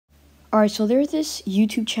Alright, so there's this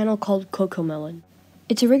YouTube channel called Cocomelon.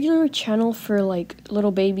 It's a regular channel for like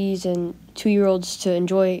little babies and 2-year-olds to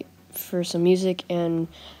enjoy for some music, and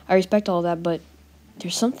I respect all that, but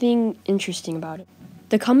there's something interesting about it.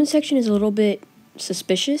 The comment section is a little bit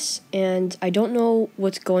suspicious, and I don't know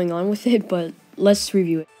what's going on with it, but let's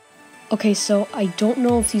review it. Okay, so I don't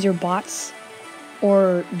know if these are bots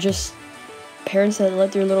or just parents that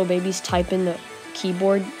let their little babies type in the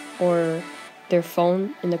keyboard or their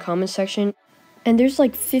phone in the comment section. And there's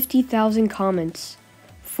like 50,000 comments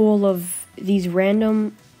full of these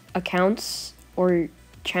random accounts or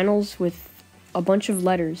channels with a bunch of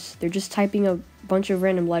letters. They're just typing a bunch of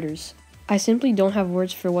random letters. I simply don't have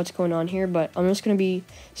words for what's going on here, but I'm just going to be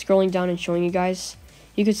scrolling down and showing you guys.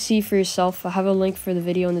 You could see for yourself. I have a link for the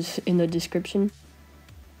video in the description.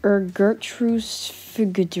 Gertrude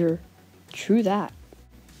True that.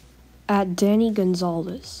 At Danny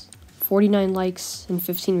Gonzalez. 49 likes and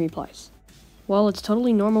 15 replies. Well, it's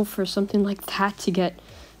totally normal for something like that to get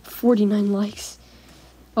 49 likes.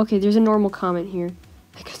 Okay, there's a normal comment here.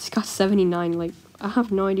 It's got 79. Like, I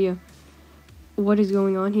have no idea what is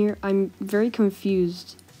going on here. I'm very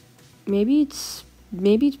confused. Maybe it's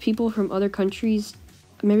people from other countries.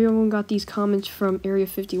 Maybe everyone got these comments from Area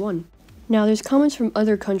 51. Now, there's comments from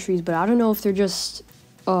other countries, but I don't know if they're just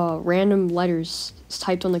random letters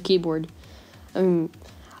typed on the keyboard. I mean,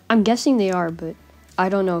 I'm guessing they are, but I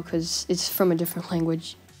don't know because it's from a different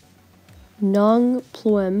language. Non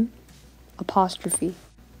pluem apostrophe.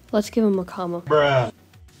 Let's give him a comma. Bruh.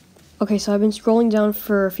 Okay, so I've been scrolling down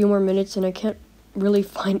for a few more minutes and I can't really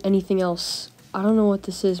find anything else. I don't know what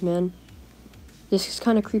this is, man. This is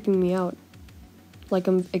kind of creeping me out. Like,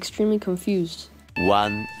 I'm extremely confused.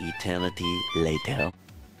 One eternity later.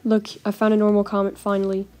 Look, I found a normal comment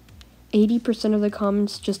finally. 80% of the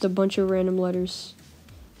comments just a bunch of random letters.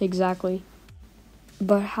 Exactly.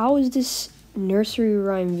 But how is this nursery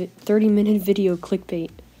rhyme 30-minute video clickbait?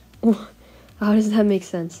 How does that make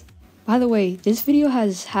sense? By the way, this video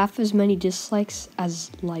has half as many dislikes as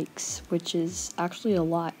likes, which is actually a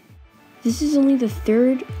lot. This is only the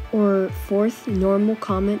 3rd or 4th normal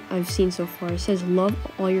comment I've seen so far. It says, "Love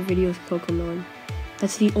all your videos, Cocomelon."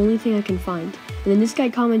 That's the only thing I can find. And then this guy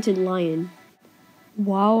commented, "Lion."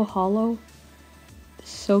 Wow, hollow.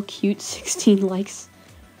 So cute, 16 likes.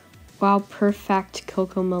 Wow, perfect,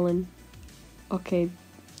 Cocomelon. Okay.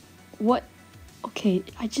 What? Okay,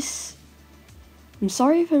 I'm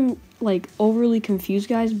sorry if I'm, like, overly confused,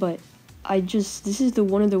 guys, but this is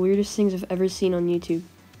one of the weirdest things I've ever seen on YouTube.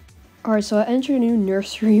 Alright, so I entered a new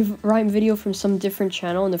nursery rhyme video from some different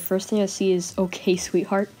channel, and the first thing I see is, "Okay,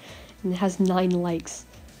 sweetheart," and it has 9 likes.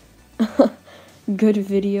 Good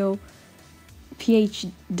video.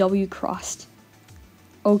 PHW crossed.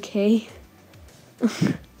 Okay.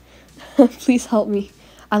 Please help me.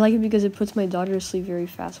 I like it because it puts my daughter to sleep very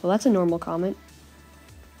fast. Well, that's a normal comment.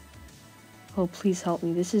 Oh, please help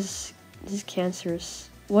me. This is cancerous.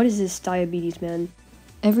 What is this diabetes, man?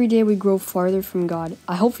 Every day we grow farther from God.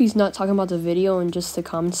 I hope he's not talking about the video and just the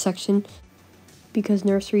comment section. Because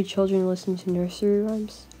nursery children listen to nursery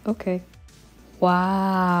rhymes. Okay.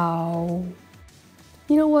 Wow.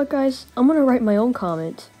 You know what, guys? I'm gonna write my own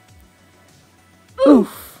comment.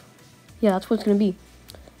 Oof. Yeah, that's what it's gonna be.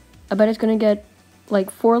 I bet it's gonna get like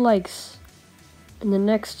 4 likes in the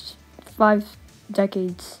next 5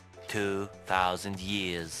 decades. 2,000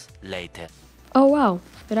 years later. Oh wow,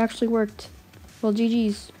 it actually worked. Well,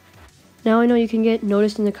 GG's. Now I know you can get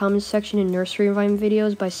noticed in the comments section in nursery rhyme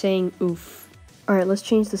videos by saying oof. Alright, let's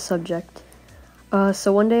change the subject.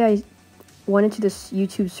 So one day I went into this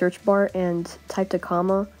YouTube search bar and typed a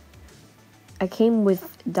comma. I came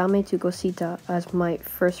with "Dame tu cosita" as my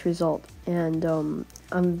first result, and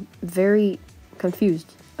I'm very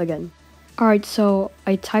confused again. Alright, so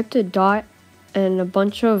I typed a dot and a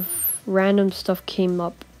bunch of random stuff came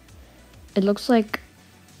up. It looks like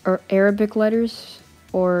Arabic letters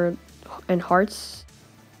and hearts.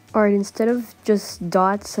 Alright, instead of just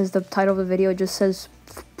dots as the title of the video, it just says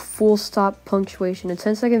full stop punctuation. It's a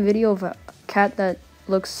 10-second video of a cat that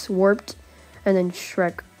looks warped and then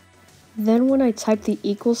Shrek. Then when I type the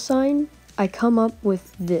equal sign, I come up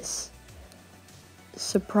with this.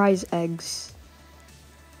 Surprise eggs.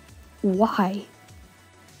 Why?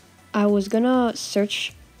 I was gonna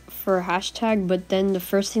search for a hashtag, but then the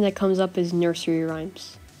first thing that comes up is nursery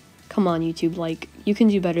rhymes. Come on, YouTube, like, you can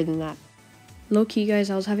do better than that. Low-key, guys,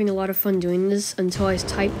 I was having a lot of fun doing this until I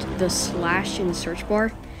typed the slash in the search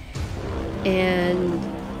bar, and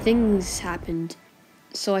things happened.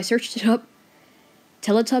 So I searched it up.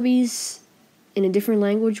 Teletubbies in a different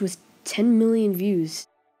language with 10 million views.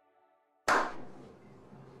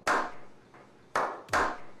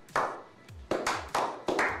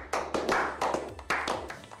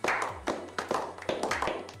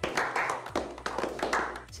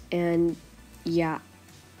 and yeah,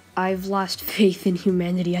 I've lost faith in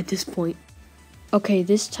humanity at this point. Okay,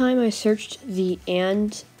 this time I searched the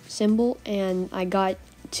and symbol, and I got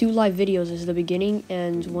 2 live videos as the beginning,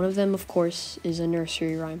 and one of them, of course, is a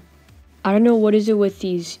nursery rhyme. I don't know what is it with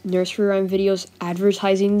these nursery rhyme videos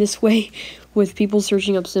advertising this way with people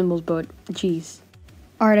searching up symbols, but geez.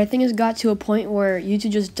 Alright, I think it's got to a point where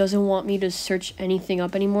YouTube just doesn't want me to search anything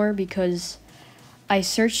up anymore because I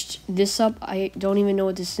searched this up, I don't even know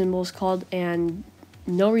what this symbol is called, and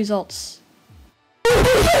no results.